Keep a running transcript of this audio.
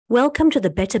Welcome to the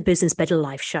Better Business, Better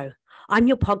Life show. I'm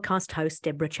your podcast host,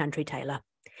 Debra Chantry-Taylor.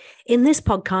 In this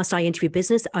podcast, I interview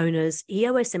business owners,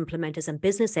 EOS implementers, and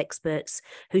business experts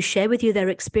who share with you their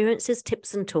experiences,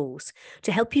 tips, and tools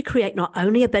to help you create not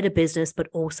only a better business, but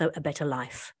also a better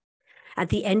life. At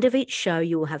the end of each show,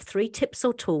 you will have 3 tips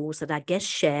or tools that our guests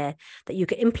share that you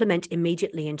can implement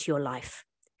immediately into your life.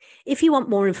 If you want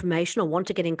more information or want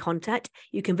to get in contact,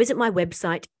 you can visit my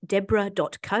website,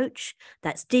 debra.coach.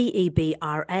 That's Debra.coach.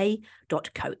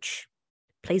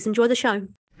 Please enjoy the show.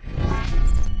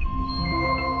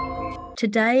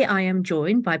 Today, I am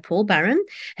joined by Paul Barron,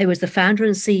 who is the founder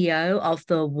and CEO of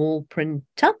The Wall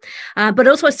Printer, but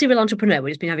also a serial entrepreneur.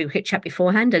 We've just been having a quick chat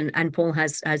beforehand, and Paul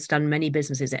has done many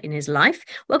businesses in his life.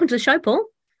 Welcome to the show, Paul.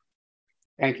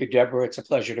 Thank you, Deborah. It's a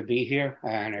pleasure to be here,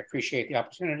 and I appreciate the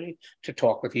opportunity to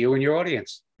talk with you and your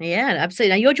audience. Yeah,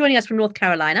 absolutely. Now, you're joining us from North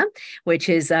Carolina, which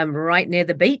is right near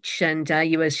the beach, and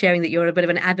you were sharing that you're a bit of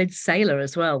an avid sailor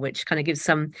as well, which kind of gives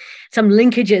some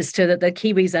linkages to the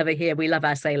Kiwis over here. We love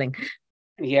our sailing.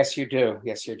 Yes, you do.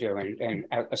 Yes, you do. And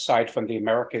aside from the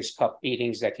America's Cup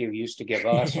beatings that you used to give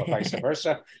us, or vice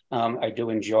versa, I do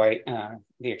enjoy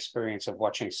the experience of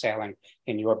watching sailing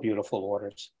in your beautiful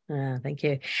waters. Thank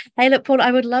you. Hey, look, Paul,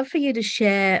 I would love for you to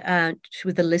share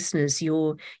with the listeners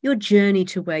your journey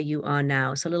to where you are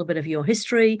now. So a little bit of your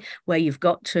history, where you've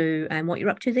got to, and what you're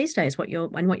up to these days, what you're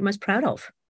most proud of.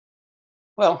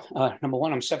 Well, number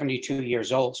one, I'm 72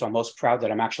 years old, so I'm most proud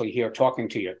that I'm actually here talking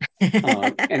to you.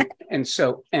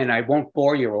 And I won't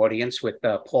bore your audience with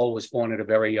Paul was born at a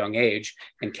very young age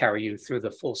and carry you through the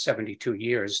full 72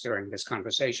 years during this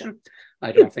conversation.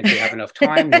 I don't think we have enough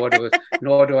time,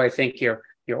 nor do I think your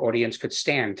audience could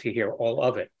stand to hear all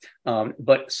of it.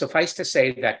 But suffice to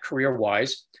say that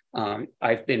career-wise,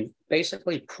 I've been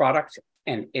basically product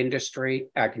and industry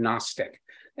agnostic.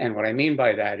 And what I mean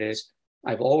by that is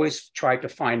I've always tried to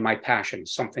find my passion,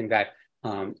 something that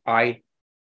I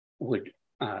would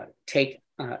take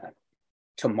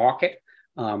to market,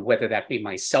 whether that be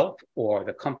myself or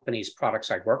the company's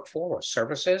products I work for or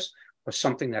services, or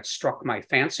something that struck my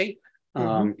fancy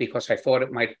because I thought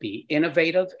it might be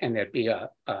innovative and there'd be a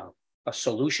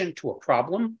solution to a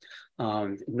problem.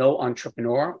 No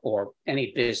entrepreneur or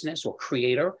any business or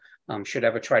creator should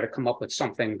ever try to come up with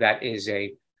something that is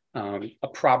a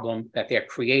problem that they're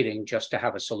creating just to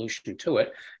have a solution to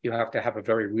it. You have to have a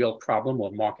very real problem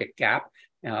or market gap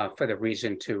for the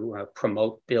reason to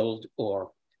promote, build,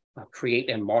 or create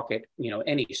and market,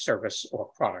 any service or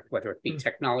product, whether it be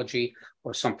technology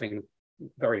or something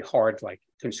very hard like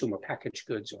consumer packaged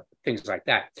goods or things like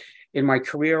that. In my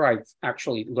career, I've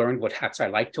actually learned what hats I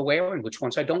like to wear and which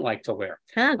ones I don't like to wear.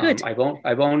 Good.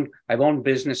 I've owned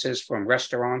businesses from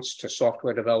restaurants to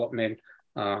software development,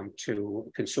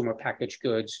 to consumer packaged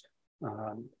goods,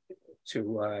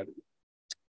 to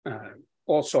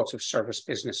all sorts of service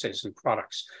businesses and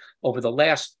products. Over the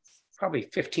last probably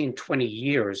 15, 20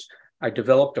 years, I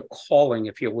developed a calling,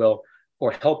 if you will,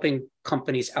 for helping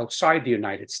companies outside the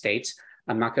United States.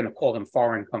 I'm not going to call them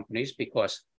foreign companies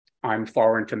because I'm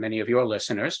foreign to many of your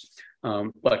listeners,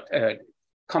 but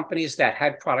companies that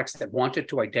had products that wanted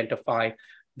to identify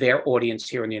their audience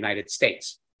here in the United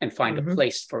States and find a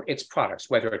place for its products,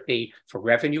 whether it be for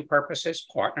revenue purposes,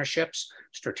 partnerships,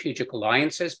 strategic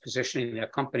alliances, positioning their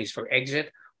companies for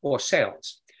exit or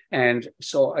sales. And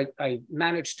so I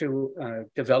managed to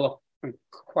develop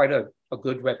quite a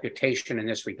good reputation in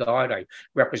this regard. I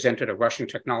represented a Russian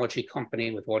technology company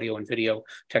with audio and video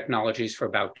technologies for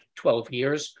about 12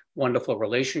 years. Wonderful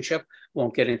relationship.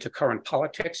 Won't get into current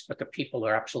politics, but the people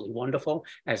are absolutely wonderful,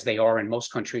 as they are in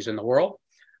most countries in the world,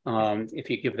 if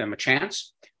you give them a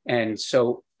chance. And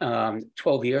so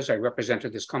 12 years, I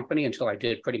represented this company until I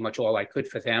did pretty much all I could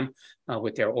for them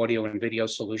with their audio and video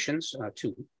solutions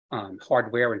to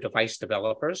hardware and device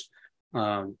developers.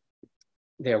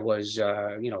 There was,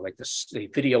 like the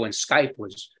video in Skype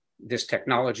was this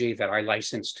technology that I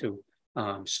licensed to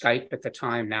Skype at the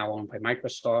time, now owned by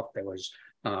Microsoft. There was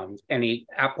any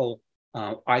Apple,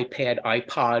 iPad,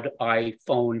 iPod,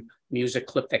 iPhone music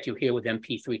clip that you hear with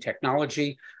MP3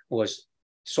 technology was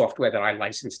software that I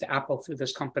licensed to Apple through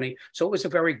this company. So it was a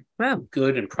very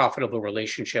good and profitable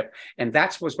relationship. And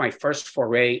that was my first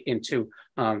foray into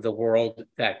the world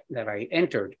that I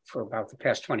entered for about the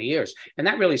past 20 years. And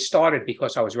that really started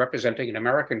because I was representing an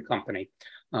American company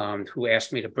who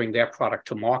asked me to bring their product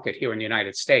to market here in the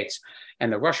United States.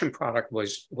 And the Russian product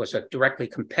was a directly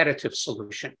competitive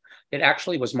solution. It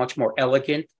actually was much more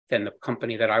elegant than the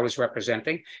company that I was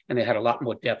representing, and they had a lot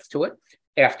more depth to it.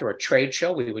 after a trade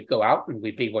show, we would go out and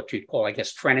we'd be what you'd call, I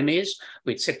guess, frenemies.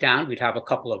 We'd sit down, we'd have a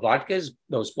couple of vodkas.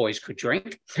 Those boys could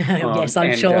drink. Yes,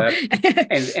 I'm sure.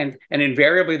 And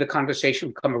invariably the conversation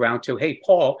would come around to, hey,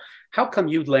 Paul, how come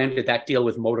you landed that deal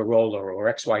with Motorola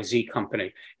or XYZ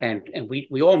company? And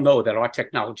we all know that our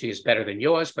technology is better than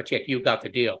yours, but yet you got the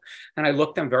deal. And I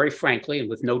looked them very frankly and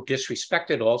with no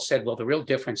disrespect at all said, well, the real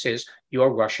difference is you're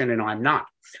Russian and I'm not.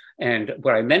 And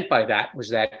what I meant by that was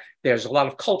that there's a lot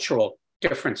of cultural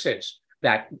differences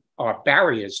that are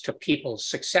barriers to people's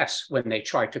success when they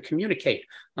try to communicate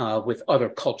with other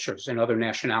cultures and other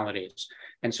nationalities.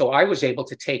 And so I was able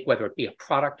to take, whether it be a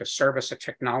product, a service, a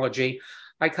technology,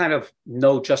 I kind of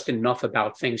know just enough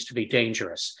about things to be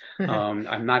dangerous.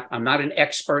 I'm not an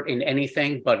expert in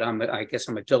anything, but I guess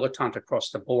I'm a dilettante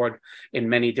across the board in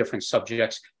many different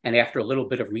subjects. And after a little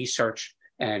bit of research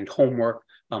and homework,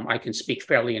 I can speak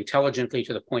fairly intelligently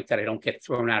to the point that I don't get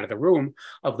thrown out of the room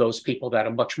of those people that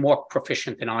are much more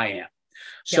proficient than I am.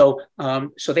 So,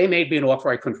 so they made me an offer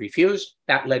I couldn't refuse.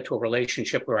 That led to a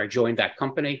relationship where I joined that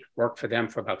company, worked for them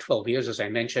for about 12 years, as I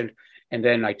mentioned. And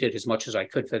then I did as much as I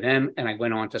could for them. And I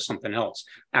went on to something else,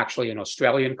 actually an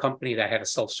Australian company that had a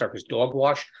self-service dog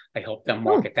wash. I helped them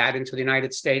market that into the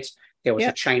United States. There was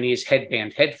a Chinese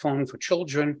headband headphone for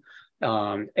children,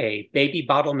 a baby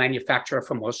bottle manufacturer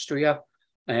from Austria,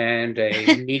 and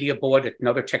a media board,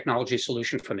 another technology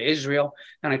solution from Israel.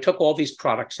 And I took all these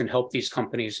products and helped these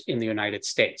companies in the United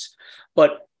States.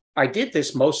 But I did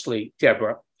this mostly,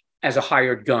 Deborah, as a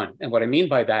hired gun. And what I mean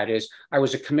by that is I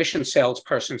was a commission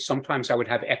salesperson. Sometimes I would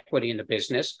have equity in the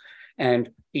business. And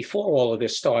before all of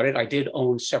this started, I did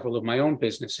own several of my own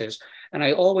businesses. And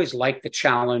I always liked the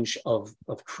challenge of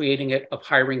creating it, of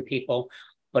hiring people.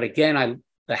 But again,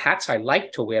 the hats I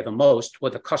liked to wear the most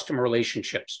were the customer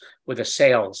relationships, were the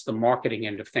sales, the marketing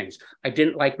end of things. I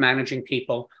didn't like managing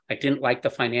people. I didn't like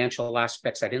the financial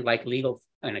aspects. I didn't like legal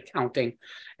and accounting.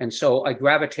 And so I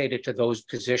gravitated to those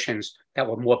positions that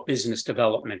were more business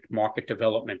development, market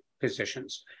development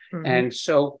positions. And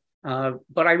so,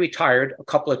 but I retired a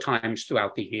couple of times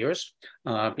throughout the years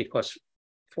because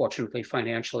fortunately,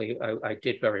 financially, I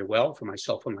did very well for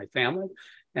myself and my family.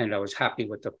 And I was happy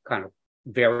with the kind of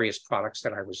various products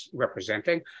that I was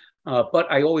representing, but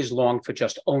I always longed for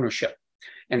just ownership.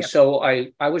 And so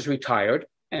I was retired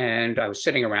and I was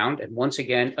sitting around, and once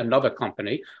again, another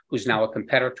company who's now a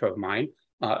competitor of mine,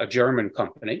 a German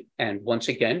company. And once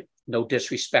again, no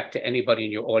disrespect to anybody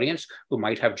in your audience who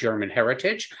might have German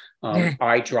heritage.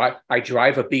 I drive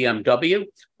a BMW.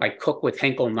 I cook with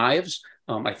Henkel knives.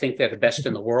 I think they're the best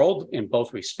in the world in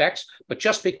both respects. But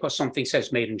just because something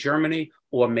says made in Germany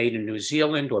or made in New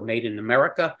Zealand or made in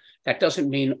America, that doesn't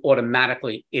mean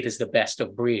automatically it is the best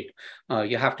of breed.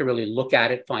 You have to really look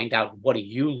at it, find out what do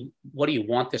you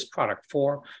want this product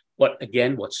for?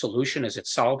 What solution is it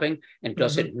solving? And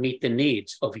does it meet the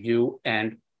needs of you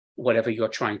and whatever you're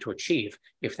trying to achieve?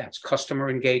 If that's customer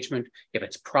engagement, if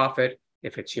it's profit,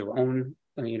 if it's your own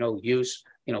use,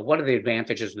 what are the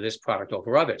advantages of this product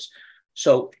over others?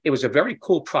 So it was a very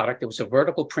cool product. It was a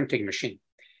vertical printing machine.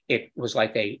 It was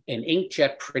like an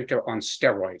inkjet printer on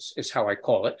steroids, is how I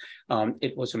call it.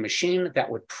 It was a machine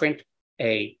that would print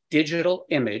a digital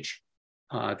image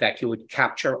that you would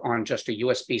capture on just a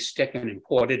USB stick and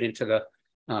import it into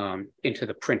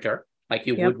the printer, like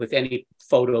you would with any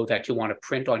photo that you want to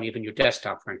print on even your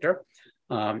desktop printer.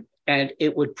 And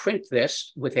it would print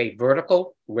this with a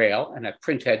vertical rail and a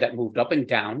print head that moved up and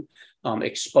down,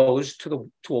 exposed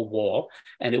to a wall,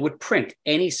 and it would print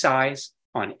any size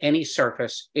on any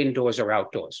surface, indoors or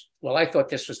outdoors. Well, I thought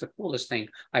this was the coolest thing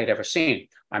I had ever seen.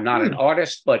 I'm not an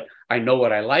artist, but I know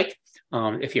what I like.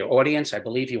 If your audience, I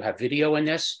believe you have video in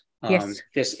this.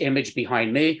 This image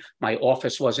behind me, my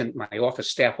office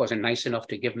staff wasn't nice enough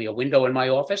to give me a window in my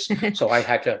office. So I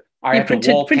had to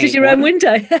printed your own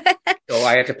window. So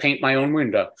I had to paint my own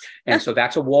window. And so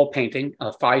that's a wall painting,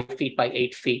 5 feet by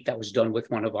 8 feet, that was done with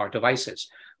one of our devices.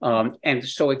 And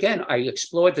so again, I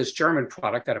explored this German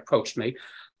product that approached me.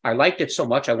 I liked it so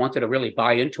much, I wanted to really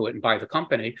buy into it and buy the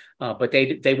company, but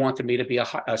they wanted me to be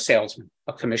a salesman,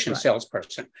 a commission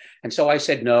salesperson. And so I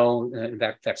said, no,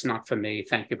 that's not for me.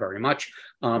 Thank you very much.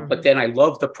 But then I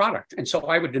loved the product. And so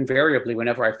I would invariably,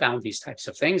 whenever I found these types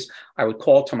of things, I would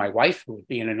call to my wife, who would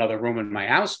be in another room in my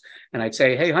house, and I'd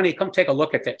say, hey, honey, come take a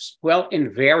look at this. Well,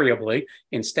 invariably,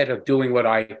 instead of doing what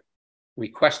I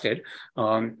requested,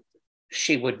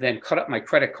 she would then cut up my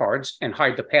credit cards and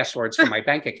hide the passwords for my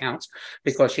bank accounts,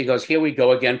 because she goes, here we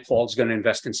go again, Paul's going to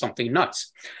invest in something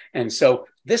nuts. And so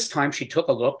this time she took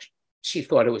a look. She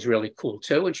thought it was really cool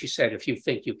too. And she said, if you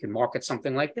think you can market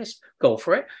something like this, go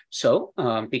for it. So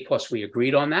because we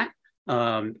agreed on that,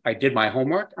 I did my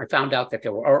homework. I found out that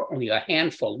there were only a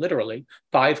handful, literally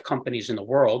 5 companies in the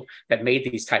world that made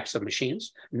these types of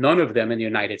machines, none of them in the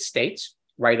United States.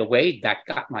 Right away, that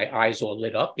got my eyes all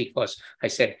lit up because I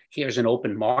said, here's an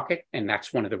open market. And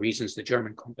that's one of the reasons the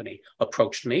German company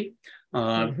approached me.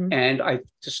 And I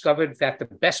discovered that the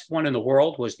best one in the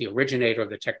world was the originator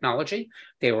of the technology.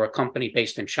 They were a company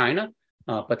based in China,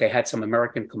 but they had some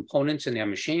American components in their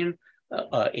machine.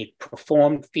 It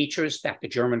performed features that the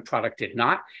German product did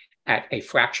not at a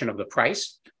fraction of the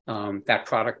price. That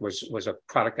product was a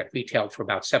product that retailed for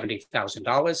about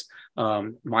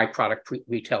 $70,000. My product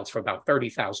retails for about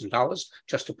 $30,000.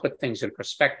 Just to put things in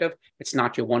perspective, it's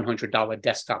not your $100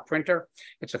 desktop printer.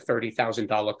 It's a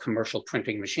 $30,000 commercial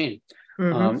printing machine.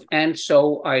 And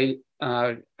so I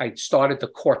started the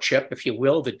courtship, if you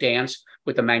will, the dance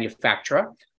with the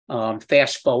manufacturer.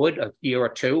 Fast forward a year or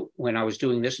two, when I was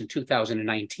doing this in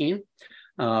 2019,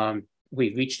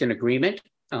 we reached an agreement.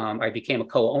 I became a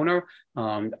co-owner.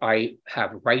 I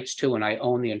have rights to and I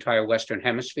own the entire Western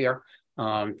Hemisphere,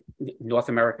 North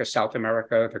America, South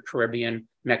America, the Caribbean,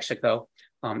 Mexico,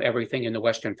 everything in the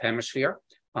Western Hemisphere.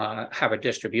 Have a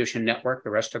distribution network, the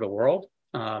rest of the world.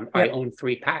 I own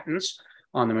 3 patents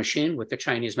on the machine with the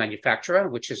Chinese manufacturer,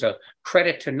 which is a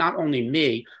credit to not only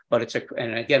me, but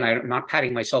and again, I'm not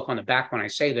patting myself on the back when I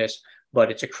say this,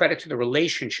 but it's a credit to the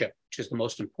relationship, which is the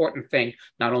most important thing,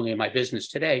 not only in my business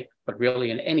today, but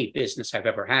really in any business I've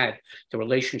ever had, the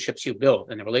relationships you build.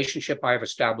 And the relationship I've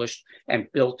established and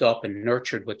built up and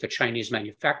nurtured with the Chinese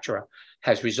manufacturer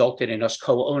has resulted in us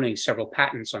co-owning several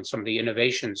patents on some of the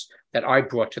innovations that I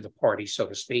brought to the party, so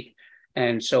to speak.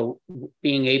 And so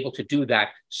being able to do that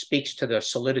speaks to the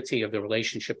solidity of the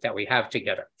relationship that we have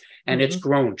together. And it's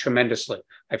grown tremendously.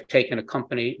 I've taken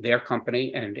their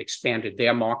company, and expanded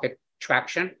their market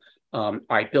traction.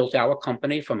 I built our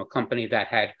company from a company that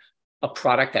had a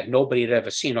product that nobody had ever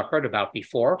seen or heard about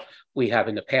before. We have,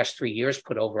 in the past 3 years,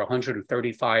 put over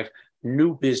 135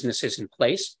 new businesses in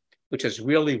place, which is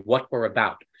really what we're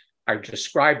about. I've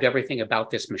described everything about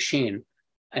this machine,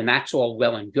 and that's all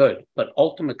well and good. But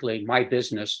ultimately, my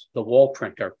business, the wall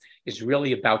printer, is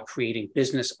really about creating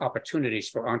business opportunities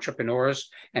for entrepreneurs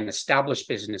and established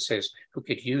businesses who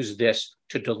could use this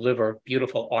to deliver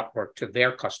beautiful artwork to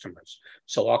their customers.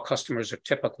 So our customers are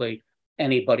typically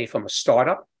anybody from a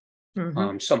startup,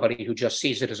 somebody who just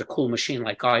sees it as a cool machine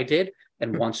like I did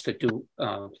and wants to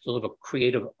deliver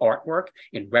creative artwork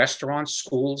in restaurants,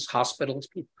 schools, hospitals,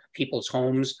 people's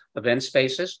homes, event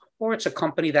spaces, or it's a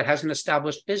company that has an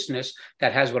established business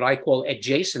that has what I call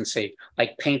adjacency,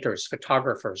 like painters,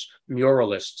 photographers,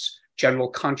 muralists, general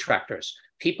contractors,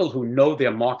 people who know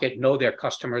their market, know their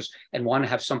customers, and want to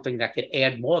have something that could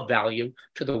add more value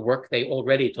to the work they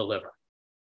already deliver.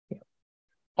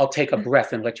 I'll take a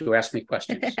breath and let you ask me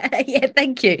questions. Yeah,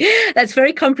 thank you. That's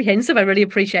very comprehensive. I really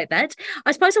appreciate that.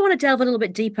 I suppose I want to delve a little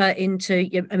bit deeper into,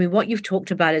 what you've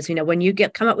talked about is, when you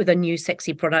come up with a new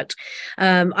sexy product.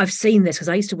 I've seen this because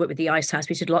I used to work with the Ice House.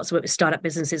 We did lots of work with startup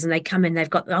businesses, and they come in, we've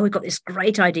got this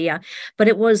great idea, but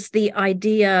it was the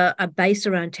idea based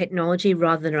around technology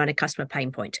rather than around a customer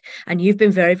pain point. And you've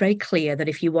been very, very clear that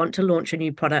if you want to launch a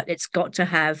new product, it's got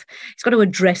to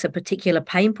address a particular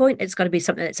pain point. It's got to be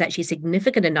something that's actually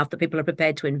significant enough that people are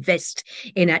prepared to invest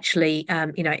in actually,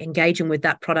 engaging with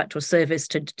that product or service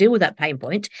to deal with that pain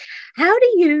point. How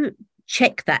do you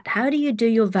check that? How do you do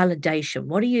your validation?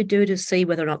 What do you do to see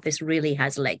whether or not this really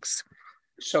has legs?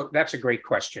 So that's a great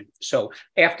question. So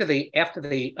after the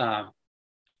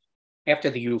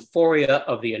euphoria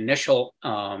of the initial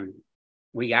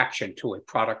reaction to a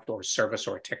product or service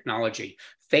or technology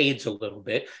fades a little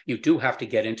bit, you do have to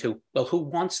get into, well, who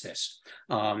wants this?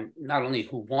 Not only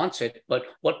who wants it, but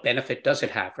what benefit does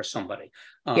it have for somebody?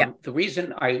 The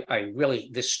reason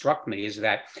this struck me is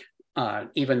that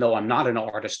even though I'm not an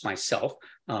artist myself,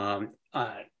 I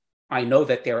know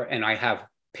that and I have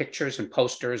pictures and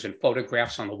posters and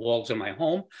photographs on the walls in my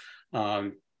home.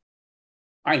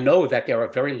 I know that there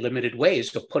are very limited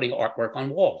ways of putting artwork on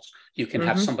walls. You can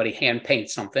have somebody hand paint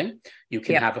something. You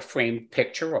can have a framed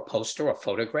picture, a poster, a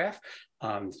photograph.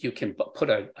 You can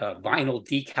put a vinyl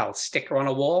decal sticker on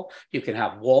a wall. You can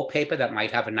have wallpaper that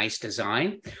might have a nice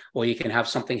design, or you can have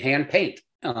something hand paint.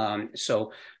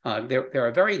 So there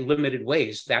are very limited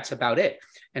ways. That's about it.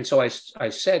 And so I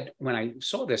said, when I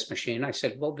saw this machine, I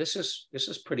said, well, this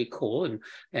is pretty cool.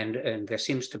 And there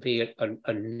seems to be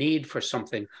a need for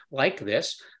something like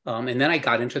this. And then I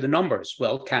got into the numbers.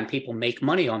 Well, can people make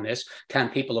money on this? Can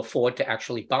people afford to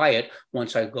actually buy it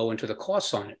once I go into the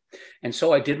costs on it? And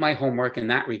so I did my homework in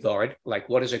that regard. Like,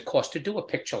 what does it cost to do a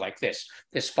picture like this?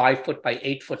 This 5 foot by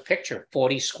 8 foot picture,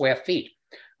 40 square feet,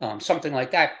 something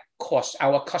like that costs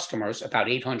our customers about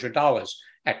 $800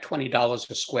 at $20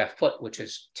 a square foot, which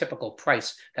is typical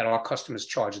price that our customers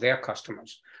charge their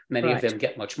customers. Many of them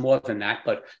get much more than that,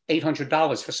 but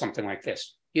 $800 for something like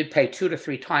this. You'd pay 2 to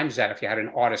 3 times that if you had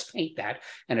an artist paint that.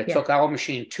 And it took our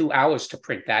machine 2 hours to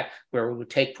print that, where it would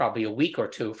take probably a week or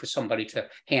 2 for somebody to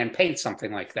hand paint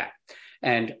something like that.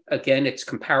 And again, it's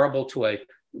comparable to a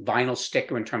vinyl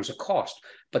sticker in terms of cost.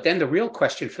 But then the real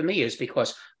question for me is,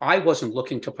 because I wasn't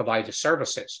looking to provide the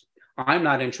services, I'm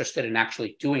not interested in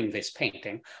actually doing this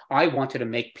painting. I wanted to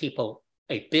make people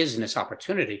a business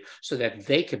opportunity so that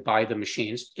they could buy the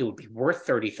machines. It would be worth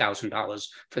 $30,000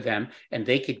 for them, and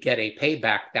they could get a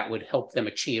payback that would help them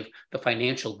achieve the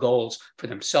financial goals for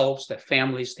themselves, their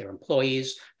families, their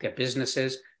employees, their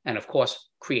businesses, and of course,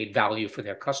 create value for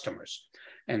their customers.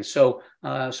 And so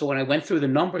when I went through the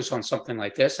numbers on something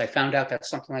like this, I found out that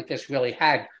something like this really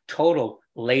had total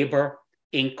labor,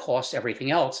 ink costs,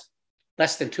 everything else,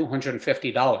 less than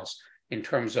 $250 in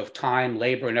terms of time,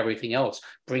 labor, and everything else,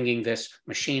 bringing this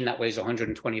machine that weighs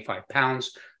 125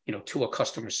 pounds, to a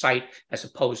customer site, as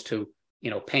opposed to,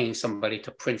 paying somebody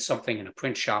to print something in a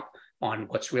print shop on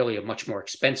what's really a much more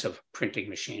expensive printing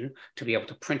machine to be able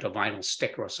to print a vinyl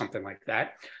sticker or something like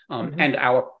that. And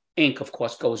our ink, of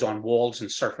course, goes on walls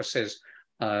and surfaces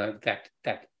that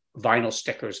vinyl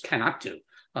stickers cannot do.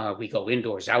 We go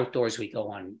indoors, outdoors. We go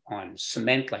on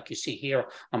cement, like you see here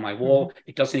on my wall.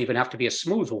 It doesn't even have to be a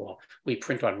smooth wall. We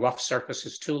print on rough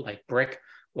surfaces too, like brick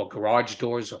or garage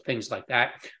doors or things like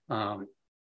that.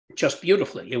 Just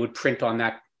beautifully. It would print on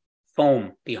that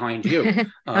foam behind you.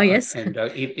 Oh, yes. And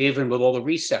even with all the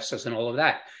recesses and all of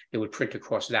that, it would print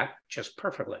across that just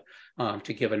perfectly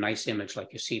to give a nice image like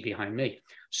you see behind me.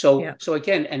 So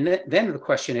again, and then the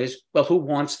question is, well, who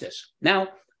wants this? Now,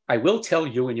 I will tell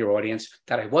you and your audience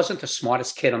that I wasn't the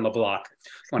smartest kid on the block.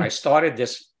 When I started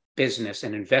this business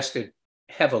and invested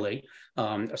heavily,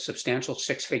 a substantial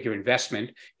 6-figure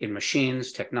investment in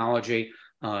machines, technology,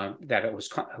 that it was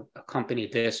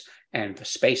accompanied this, and the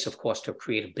space, of course, to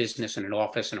create a business and an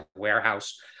office and a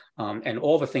warehouse, and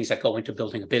all the things that go into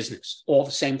building a business, all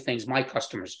the same things my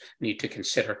customers need to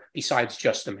consider besides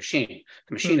just the machine.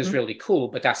 The machine is really cool,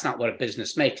 but that's not what a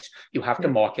business makes. You have to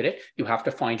market it. You have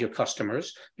to find your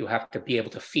customers. You have to be able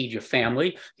to feed your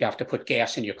family. You have to put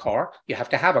gas in your car. You have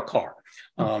to have a car.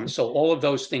 So all of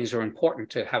those things are important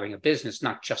to having a business,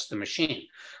 not just the machine.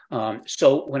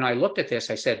 So when I looked at this,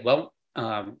 I said, well,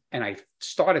 and I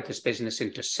started this business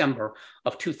in December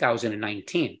of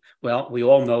 2019. Well, we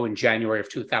all know in January of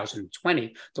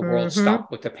 2020, the world stopped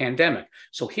with the pandemic.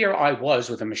 So here I was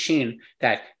with a machine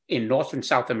that in North and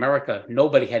South America,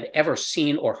 nobody had ever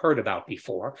seen or heard about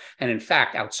before. And in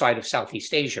fact, outside of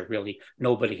Southeast Asia, really,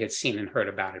 nobody had seen and heard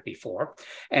about it before.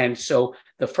 And so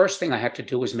the first thing I had to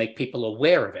do was make people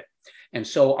aware of it. And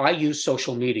so I use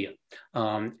social media.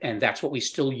 And that's what we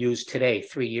still use today,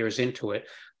 3 years into it.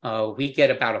 We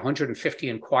get about 150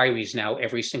 inquiries now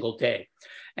every single day.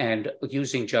 And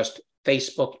using just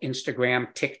Facebook,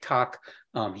 Instagram, TikTok,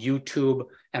 YouTube,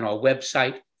 and our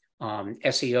website,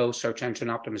 SEO, search engine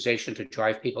optimization, to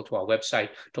drive people to our website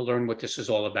to learn what this is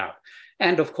all about.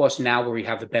 And of course, now where we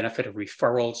have the benefit of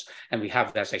referrals, and we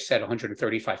have, as I said,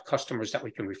 135 customers that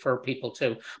we can refer people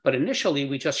to. But initially,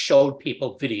 we just showed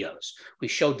people videos. We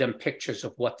showed them pictures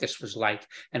of what this was like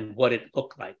and what it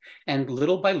looked like. And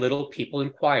little by little, people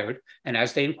inquired. And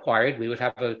as they inquired, we would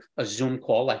have a Zoom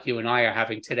call like you and I are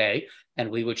having today,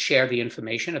 and we would share the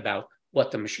information about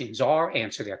what the machines are,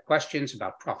 answer their questions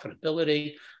about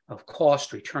profitability, of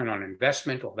cost, return on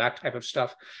investment, all that type of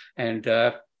stuff.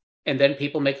 And then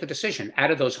people make the decision.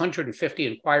 Out of those 150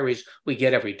 inquiries we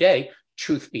get every day,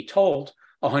 truth be told,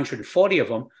 140 of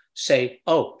them say,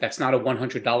 oh, that's not a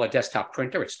 $100 desktop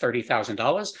printer, it's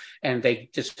 $30,000, and they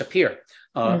disappear.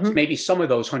 Maybe some of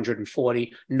those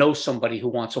 140 know somebody who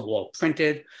wants a wall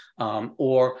printed,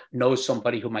 or knows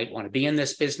somebody who might want to be in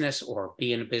this business or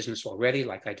be in a business already,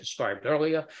 like I described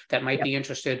earlier, that might be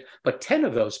interested. But 10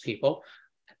 of those people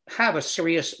have a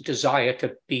serious desire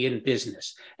to be in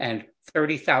business, and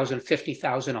 $30,000,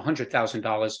 $50,000,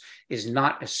 $100,000 is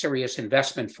not a serious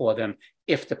investment for them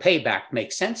if the payback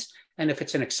makes sense, and if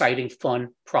it's an exciting, fun,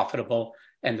 profitable,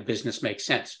 and the business makes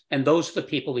sense. And those are the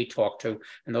people we talk to,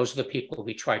 and those are the people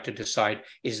we try to decide,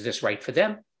 is this right for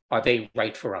them? Are they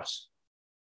right for us?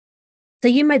 So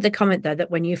you made the comment, though,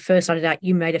 that when you first started out,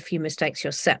 you made a few mistakes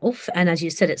yourself. And as you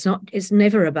said, it's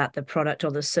never about the product or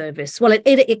the service. Well,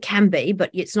 it can be, but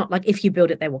it's not like if you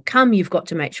build it, they will come. You've got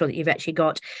to make sure that you've actually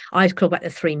got, I talk about the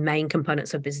three main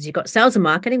components of business. You've got sales and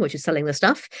marketing, which is selling the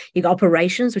stuff. You've got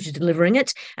operations, which is delivering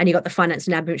it. And you've got the finance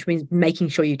and admin, which means making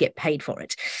sure you get paid for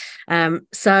it.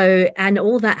 And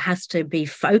all that has to be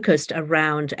focused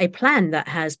around a plan that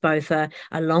has both a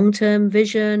long-term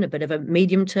vision, a bit of a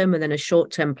medium-term, and then a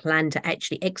short-term plan to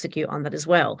actually execute on that as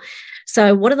well.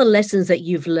 So what are the lessons that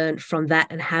you've learned from that,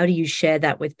 and how do you share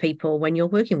that with people when you're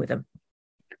working with them?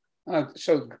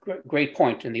 So great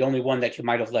point. And the only one that you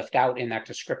might have left out in that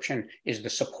description is the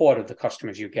support of the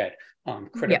customers you get.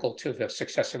 Critical to the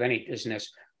success of any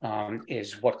business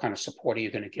is what kind of support are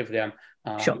you going to give them,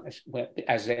 Sure.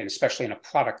 Especially in a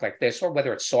product like this, or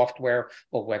whether it's software,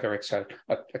 or whether it's a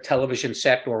television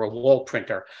set or a wall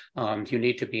printer. You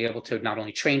need to be able to not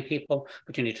only train people,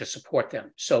 but you need to support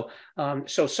them. So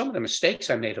some of the mistakes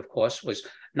I made, of course, was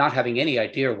not having any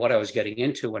idea what I was getting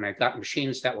into when I got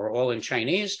machines that were all in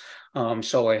Chinese.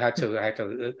 So I had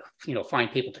to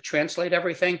find people to translate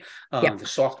everything, the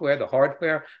software, the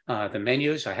hardware, the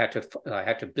menus. I had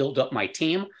to build up my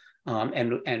team.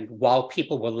 And while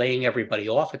people were laying everybody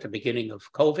off at the beginning of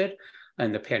COVID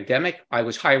and the pandemic, I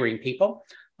was hiring people.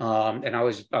 And I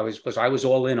was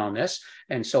all in on this.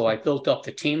 And so I built up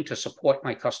the team to support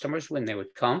my customers when they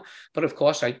would come. But of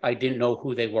course, I didn't know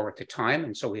who they were at the time.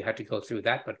 And so we had to go through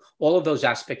that. But all of those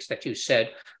aspects that you said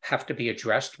have to be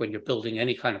addressed when you're building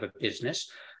any kind of a business.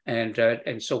 And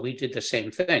so we did the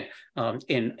same thing.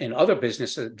 In other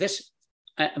businesses,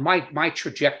 my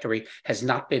trajectory has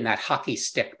not been that hockey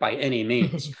stick by any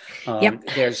means.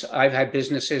 I've had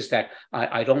businesses that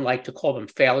I don't like to call them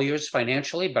failures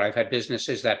financially, but I've had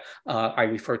businesses that I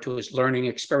refer to as learning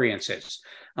experiences.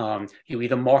 You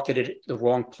either marketed the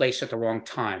wrong place at the wrong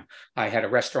time. I had a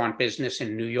restaurant business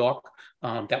in New York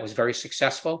that was very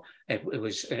successful.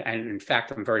 And in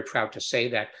fact, I'm very proud to say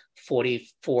that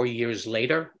 44 years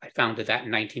later, I founded that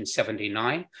in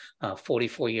 1979.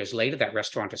 44 years later, that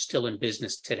restaurant is still in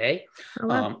business today. Oh,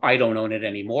 wow. I don't own it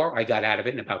anymore. I got out of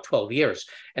it in about 12 years.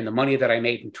 And the money that I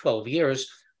made in 12 years,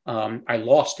 I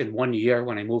lost in 1 year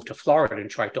when I moved to Florida and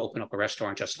tried to open up a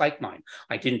restaurant just like mine.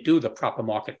 I didn't do the proper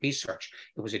market research.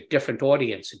 It was a different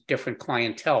audience, a different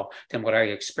clientele than what I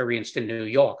experienced in New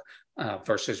York.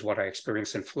 Versus what I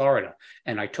experienced in Florida.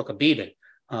 And I took a beating.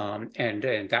 And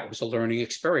that was a learning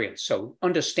experience. So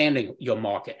understanding your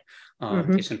market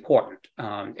is important.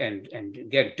 And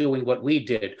again, doing what we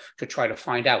did to try to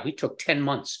find out. We took 10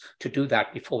 months to do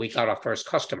that before we got our first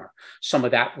customer. Some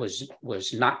of that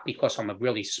was not because I'm a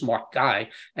really smart guy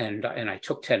and I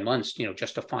took 10 months,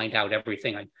 just to find out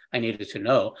everything I needed to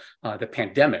know. The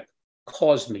pandemic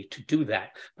caused me to do that,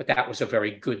 but that was a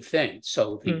very good thing.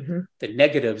 So the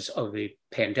negatives of the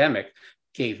pandemic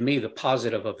gave me the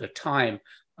positive of the time.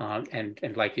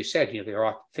 And like you said, there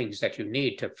are things that you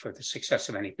need for the success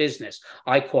of any business.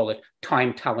 I call it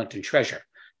time, talent, and treasure.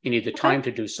 You need the time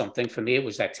to do something. For me, it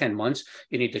was that 10 months.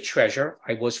 You need the treasure.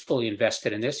 I was fully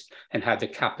invested in this and had the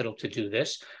capital to do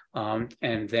this. And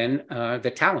then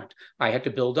the talent I had to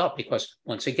build up because,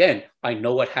 once again, I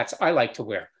know what hats I like to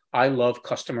wear. I love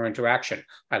customer interaction.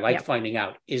 I like finding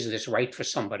out, is this right for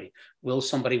somebody? Will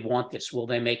somebody want this? Will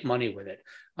they make money with it?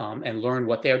 And learn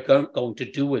what they're going to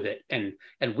do with it.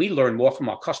 And we learn more from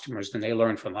our customers than they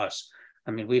learn from us.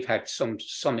 I mean, we've had some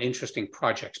interesting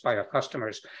projects by our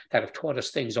customers that have taught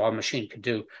us things our machine could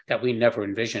do that we never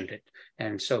envisioned it.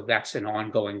 And so that's an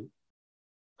ongoing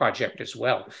project as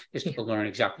well, is to learn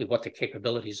exactly what the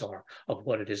capabilities are of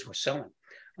what it is we're selling.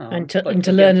 And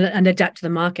to learn and adapt to the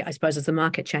market, I suppose, as the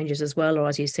market changes as well, or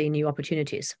as you see new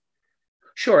opportunities.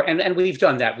 Sure. And we've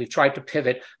done that. We've tried to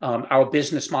pivot. Our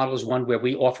business model is one where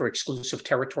we offer exclusive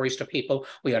territories to people.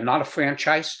 We are not a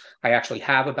franchise. I actually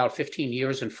have about 15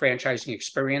 years in franchising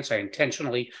experience. I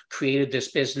intentionally created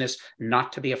this business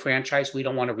not to be a franchise. We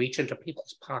don't want to reach into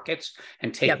people's pockets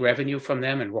and take revenue from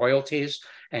them and royalties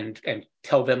and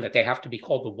tell them that they have to be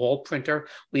called the wall printer.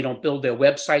 We don't build their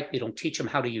website. We don't teach them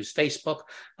how to use Facebook.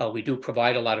 We do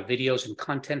provide a lot of videos and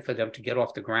content for them to get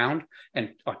off the ground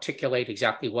and articulate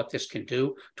exactly what this can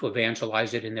do to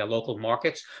evangelize it in their local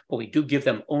markets. But we do give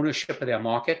them ownership of their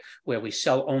market where we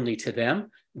sell only to them.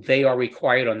 They are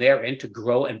required on their end to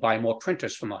grow and buy more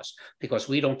printers from us because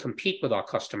we don't compete with our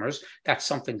customers. That's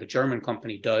something the German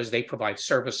company does. They provide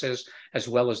services as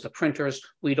well as the printers.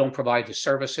 We don't provide the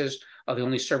services. The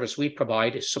only service we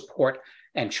provide is support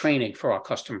and training for our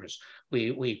customers.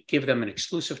 We give them an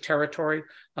exclusive territory.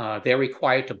 They're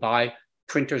required to buy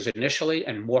printers initially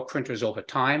and more printers over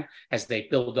time as they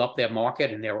build up their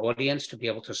market and their audience to be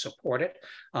able to support it,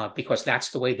 because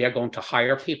that's the way they're going to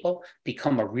hire people,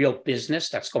 become a real business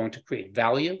that's going to create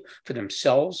value for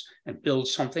themselves and build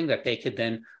something that they could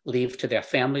then leave to their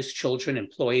families, children,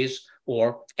 employees,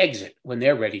 or exit when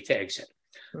they're ready to exit.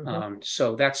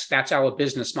 So that's our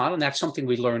business model, and that's something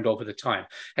we learned over the time.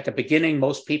 At the beginning,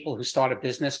 most people who start a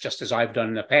business, just as I've done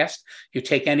in the past, you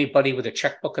take anybody with a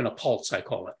checkbook and a pulse, I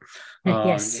call it.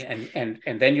 Yes.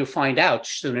 And then you find out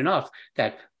soon enough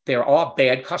that there are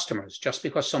bad customers. Just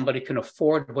because somebody can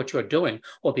afford what you're doing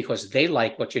or because they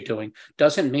like what you're doing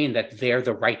doesn't mean that they're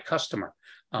the right customer.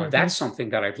 That's something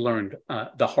that I've learned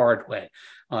the hard way.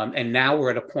 And now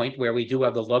we're at a point where we do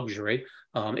have the luxury,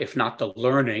 if not the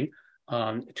learning,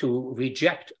 to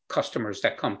reject customers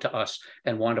that come to us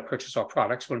and want to purchase our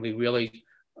products when we really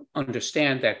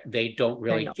understand that they don't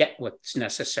really get what's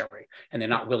necessary and they're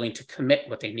not willing to commit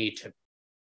what they need to.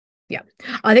 Yeah,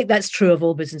 I think that's true of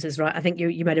all businesses, right? I think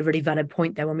you made a really valid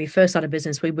point there. When we first start a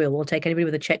business, we'll take anybody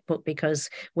with a checkbook because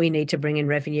we need to bring in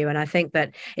revenue. And I think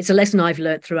that it's a lesson I've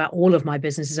learned throughout all of my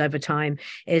businesses over time,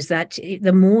 is that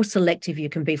the more selective you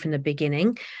can be from the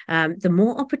beginning, the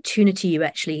more opportunity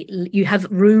you have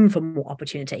room for more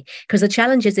opportunity. Because the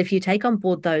challenge is, if you take on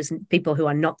board those people who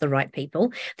are not the right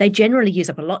people, they generally use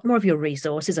up a lot more of your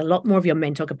resources, a lot more of your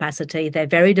mental capacity. They're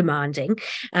very demanding.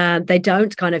 They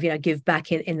don't kind of, give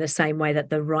back in the same way that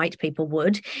the right people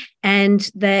would. And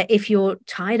if you're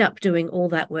tied up doing all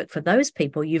that work for those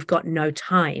people, you've got no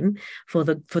time for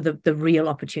the real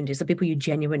opportunities, the people you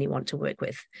genuinely want to work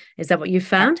with. Is that what you've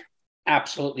found?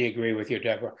 Absolutely agree with you,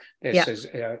 Deborah.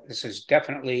 This is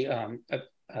definitely a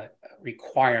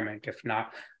requirement, if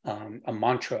not a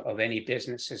mantra of any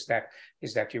business, is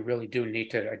that you really do need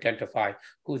to identify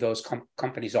who those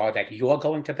companies are that you're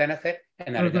going to benefit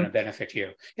and that are going to benefit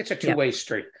you. It's a two-way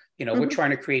street. We're trying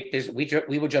to create business.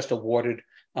 We were just awarded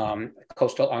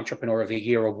Coastal Entrepreneur of the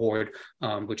Year award,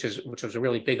 which was a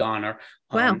really big honor.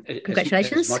 Wow!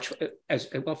 Congratulations.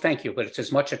 Well, thank you. But it's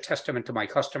as much a testament to my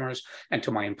customers and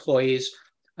to my employees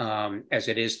as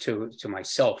it is to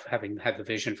myself, having had the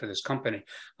vision for this company.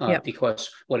 Because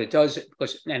what it does,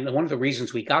 and one of the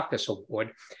reasons we got this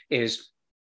award is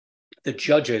the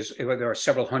judges. There are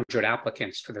several hundred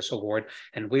applicants for this award,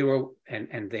 and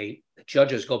the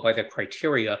judges go by the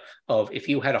criteria of, if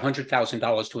you had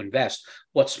 $100,000 to invest,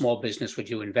 what small business would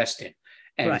you invest in?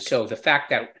 And so the fact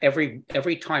that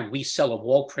every time we sell a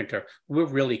wall printer, we're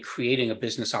really creating a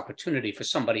business opportunity for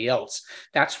somebody else.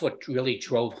 That's what really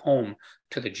drove home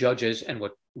to the judges, and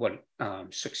what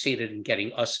succeeded in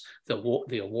getting us the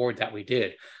award that we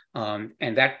did.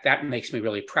 And that makes me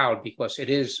really proud, because it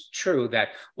is true that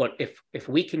if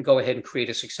we can go ahead and create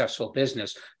a successful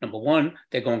business, number one,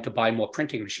 they're going to buy more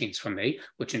printing machines from me,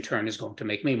 which in turn is going to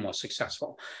make me more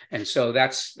successful. And so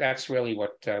that's really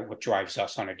what drives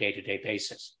us on a day-to-day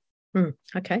basis.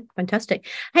 Okay, fantastic.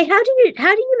 Hey, how do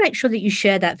you make sure that you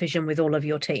share that vision with all of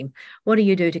your team? What do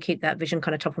you do to keep that vision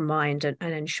kind of top of mind and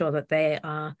ensure that they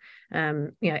are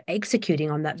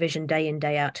executing on that vision day in,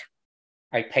 day out?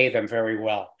 I pay them very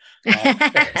well.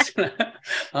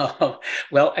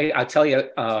 Well, I'll tell you,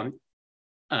 and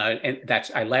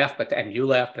I laugh, and you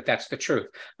laugh, but that's the truth.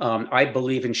 I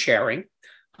believe in sharing.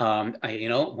 One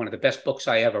of the best books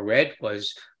I ever read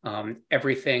was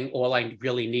Everything, All I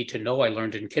Really Need to Know, I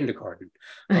Learned in Kindergarten.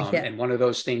 And one of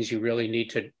those things you really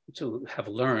need to have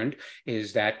learned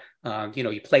is that,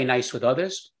 you play nice with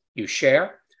others, you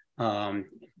share,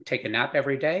 take a nap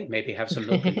every day, maybe have some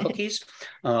milk and cookies,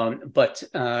 but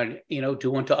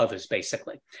do unto others,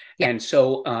 basically. And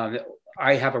so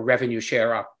I have a revenue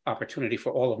share opportunity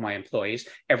for all of my employees.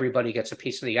 Everybody gets a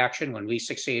piece of the action. When we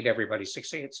succeed, everybody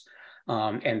succeeds.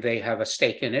 And they have a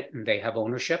stake in it, and they have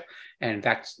ownership. And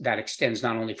that extends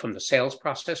not only from the sales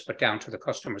process, but down to the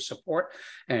customer support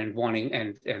and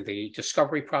and the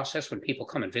discovery process. When people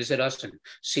come and visit us and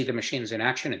see the machines in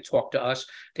action and talk to us,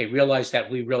 they realize that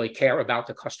we really care about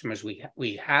the customers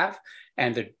we have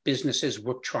and the businesses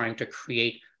we're trying to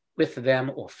create with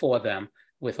them or for them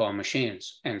with our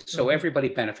machines. And so everybody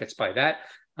benefits by that.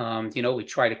 We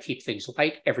try to keep things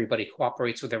light. Everybody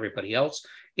cooperates with everybody else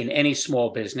in any small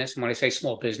business. And when I say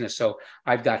small business, so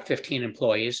I've got 15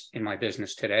 employees in my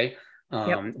business today.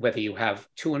 Whether you have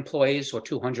 2 employees or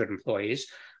 200 employees,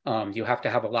 you have to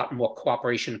have a lot more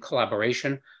cooperation,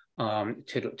 collaboration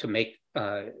to make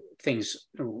things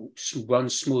run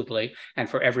smoothly and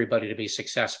for everybody to be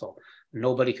successful.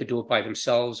 Nobody could do it by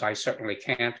themselves. I certainly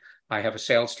can't. I have a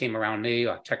sales team around me,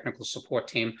 a technical support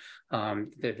team.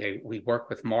 We work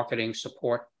with marketing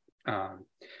support,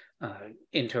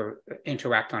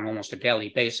 interact on almost a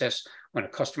daily basis. When a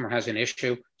customer has an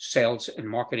issue, sales and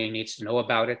marketing needs to know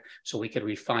about it, so we could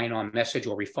refine our message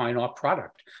or refine our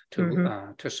product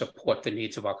to support the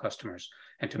needs of our customers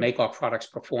and to make our products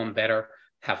perform better,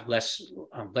 have less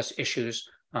issues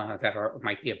that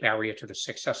might be a barrier to the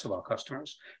success of our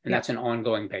customers. And that's an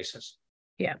ongoing basis.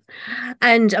 Yeah.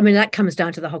 And I mean, that comes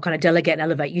down to the whole kind of delegate and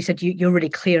elevate. You said you're really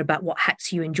clear about what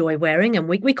hats you enjoy wearing, and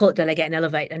we call it delegate and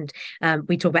elevate. And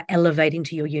we talk about elevating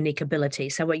to your unique ability.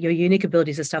 So what your unique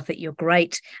abilities are stuff that you're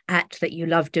great at, that you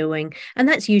love doing. And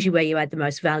that's usually where you add the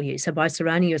most value. So by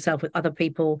surrounding yourself with other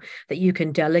people that you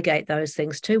can delegate those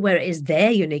things to, where it is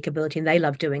their unique ability and they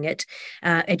love doing it,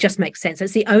 it just makes sense.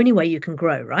 It's the only way you can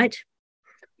grow, right?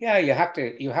 Yeah, you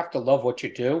have to love what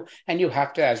you do, and you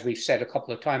have to, as we've said a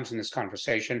couple of times in this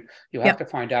conversation, you have to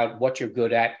find out what you're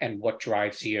good at and what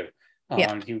drives you.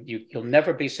 You'll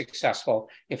never be successful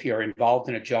if you're involved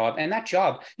in a job, and that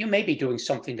job, you may be doing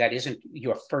something that isn't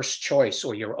your first choice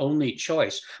or your only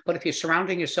choice. But if you're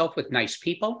surrounding yourself with nice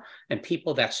people and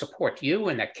people that support you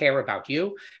and that care about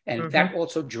you, and that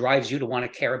also drives you to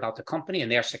want to care about the company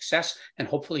and their success, and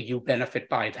hopefully you benefit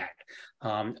by that.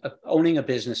 Owning a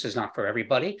business is not for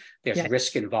everybody. There's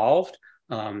risk involved.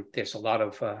 There's a lot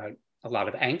of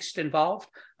angst involved.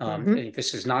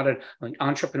 This is not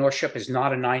entrepreneurship is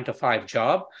not a 9-to-5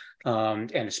 job.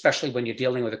 And especially when you're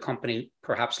dealing with a company,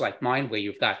 perhaps like mine, where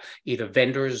you've got either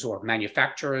vendors or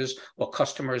manufacturers or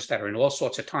customers that are in all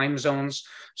sorts of time zones.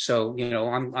 So,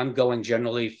 I'm going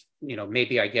generally,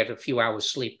 maybe I get a few hours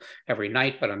sleep every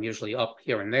night, but I'm usually up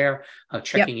here and there,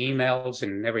 checking emails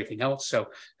and everything else. So,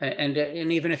 and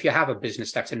even if you have a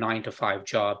business that's a 9-to-5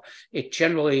 job, it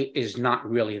generally is not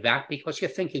really that, because you're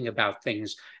thinking about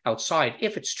things outside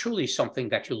if it's truly something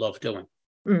that you love doing.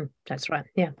 That's right.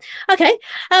 Yeah. Okay.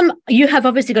 You have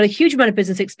obviously got a huge amount of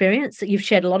business experience. You've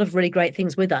shared a lot of really great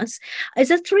things with us. Is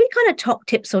there 3 kind of top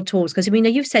tips or tools? Because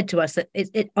you've said to us that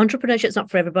entrepreneurship is not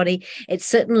for everybody. It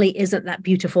certainly isn't that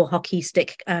beautiful hockey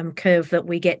stick curve that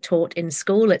we get taught in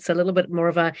school. It's a little bit more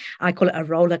of I call it a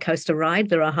roller coaster ride.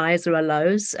 There are highs, there are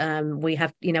lows. We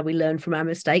have, we learn from our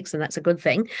mistakes, and that's a good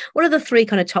thing. What are the 3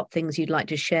 kind of top things you'd like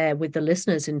to share with the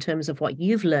listeners in terms of what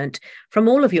you've learned from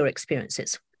all of your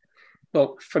experiences?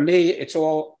 Well, for me, it's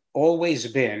always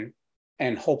been,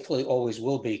 and hopefully always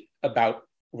will be, about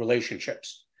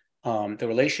relationships. The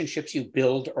relationships you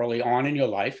build early on in your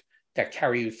life that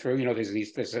carry you through.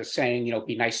 There's a saying,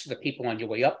 be nice to the people on your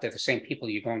way up. They're the same people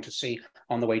you're going to see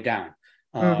on the way down.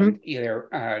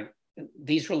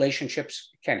 These relationships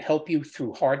can help you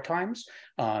through hard times.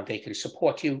 They can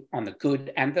support you on the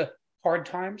good and the hard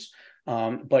times.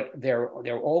 But they're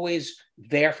always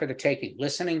there for the taking.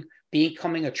 Listening,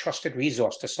 becoming a trusted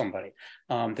resource to somebody.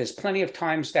 There's plenty of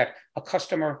times that a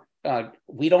customer,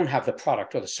 we don't have the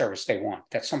product or the service they want,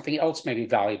 that something else may be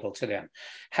valuable to them.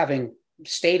 Having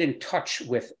stayed in touch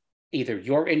with either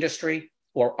your industry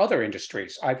or other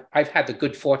industries. I've had the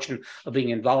good fortune of being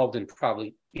involved in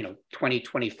probably 20,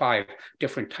 25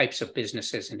 different types of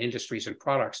businesses and industries and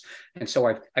products. And so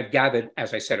I've gathered,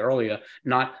 as I said earlier,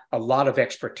 not a lot of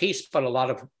expertise, but a lot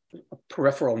of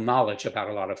peripheral knowledge about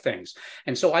a lot of things.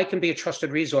 And so I can be a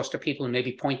trusted resource to people and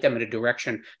maybe point them in a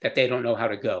direction that they don't know how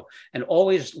to go. And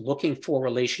always looking for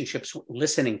relationships,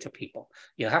 listening to people.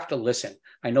 You have to listen.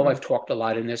 I know I've talked a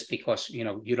lot in this because,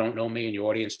 you don't know me and your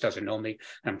audience doesn't know me.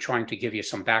 And I'm trying to give you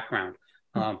some background.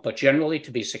 But generally,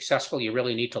 to be successful, you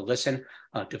really need to listen,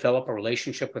 develop a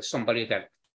relationship with somebody that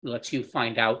lets you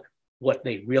find out what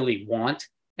they really want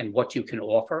and what you can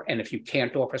offer. And if you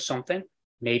can't offer something,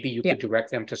 maybe you could direct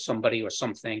them to somebody or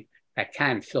something that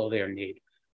can fill their need.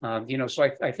 So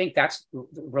I think that's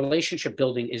relationship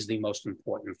building is the most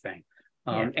important thing.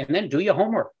 And then do your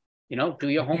homework. Do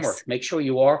your homework. Make sure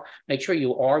you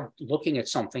are looking at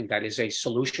something that is a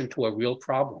solution to a real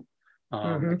problem.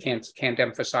 I can't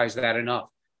emphasize that enough.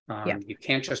 You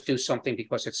can't just do something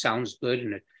because it sounds good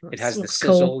and it has the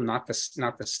sizzle, cool. not the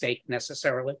steak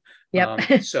necessarily.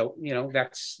 So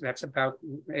that's about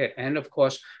it. And of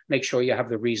course, make sure you have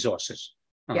the resources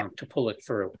to pull it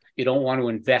through. You don't want to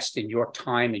invest in your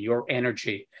time and your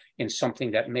energy in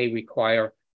something that may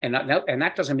require, and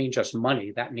that doesn't mean just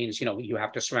money. That means you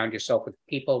have to surround yourself with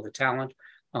people, the talent,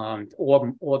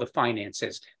 or the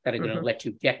finances that are going to let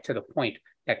you get to the point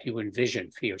that you envision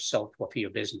for yourself or for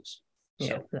your business.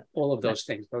 So all of those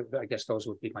things, I guess those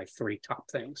would be my 3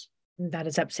 top things. That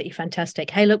is absolutely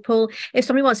fantastic. Hey, look, Paul, if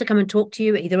somebody wants to come and talk to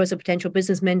you, either as a potential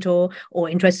business mentor or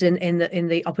interested in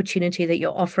the opportunity that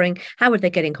you're offering, how would they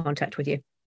get in contact with you?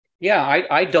 Yeah,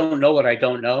 I don't know what I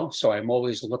don't know. So I'm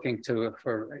always looking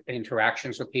for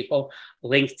interactions with people.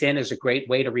 LinkedIn is a great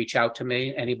way to reach out to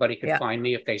me. Anybody can find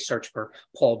me if they search for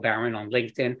Paul Barron on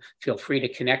LinkedIn. Feel free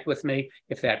to connect with me.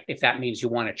 If that means you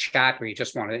want to chat or you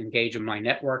just want to engage in my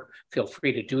network, feel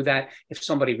free to do that. If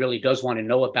somebody really does want to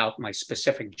know about my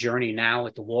specific journey now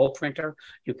at the wall printer,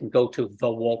 you can go to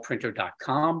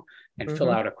thewallprinter.com and fill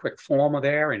out a quick form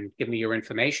there and give me your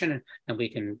information, and we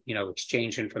can,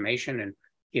 exchange information and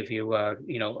give you,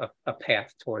 a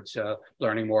path towards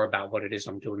learning more about what it is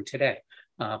I'm doing today.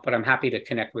 But I'm happy to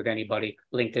connect with anybody.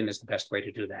 LinkedIn is the best way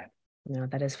to do that. No,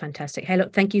 that is fantastic. Hey,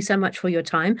 look, thank you so much for your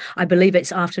time. I believe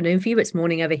it's afternoon for you. It's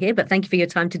morning over here, but thank you for your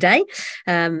time today.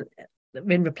 It's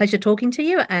been a pleasure talking to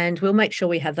you, and we'll make sure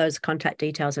we have those contact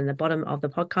details in the bottom of the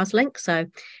podcast link. So,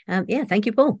 thank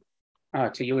you, Paul.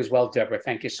 To you as well, Deborah.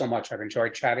 Thank you so much. I've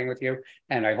enjoyed chatting with you,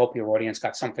 and I hope your audience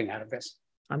got something out of this.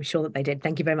 I'm sure that they did.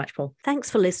 Thank you very much, Paul. Thanks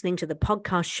for listening to the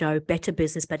podcast show, Better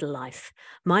Business, Better Life.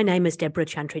 My name is Debra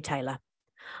Chantry-Taylor.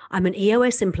 I'm an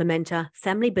EOS implementer,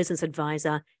 family business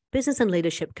advisor, business and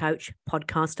leadership coach,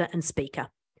 podcaster, and speaker.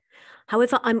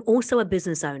 However, I'm also a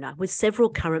business owner with several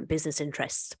current business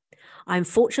interests. I'm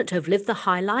fortunate to have lived the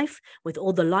high life with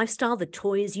all the lifestyle, the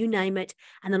toys, you name it,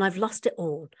 and then I've lost it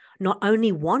all, not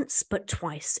only once, but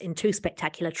twice in 2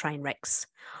 spectacular train wrecks.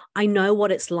 I know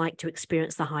what it's like to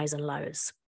experience the highs and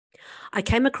lows. I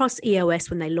came across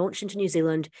EOS when they launched into New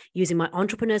Zealand using my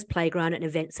Entrepreneurs Playground and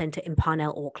Event Centre in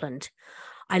Parnell, Auckland.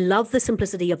 I love the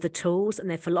simplicity of the tools, and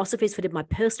their philosophies fitted my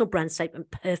personal brand statement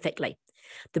perfectly.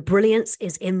 The brilliance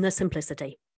is in the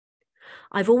simplicity.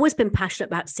 I've always been passionate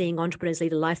about seeing entrepreneurs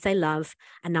lead a life they love,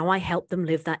 and now I help them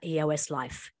live that EOS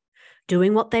life.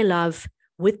 Doing what they love,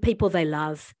 with people they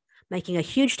love, making a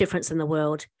huge difference in the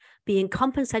world, being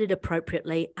compensated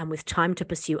appropriately, and with time to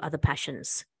pursue other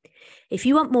passions. If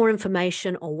you want more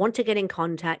information or want to get in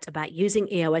contact about using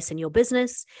EOS in your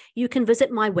business, you can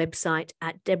visit my website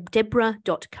at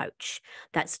debra.coach.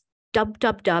 That's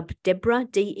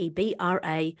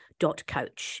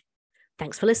www.debra.coach.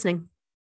 Thanks for listening.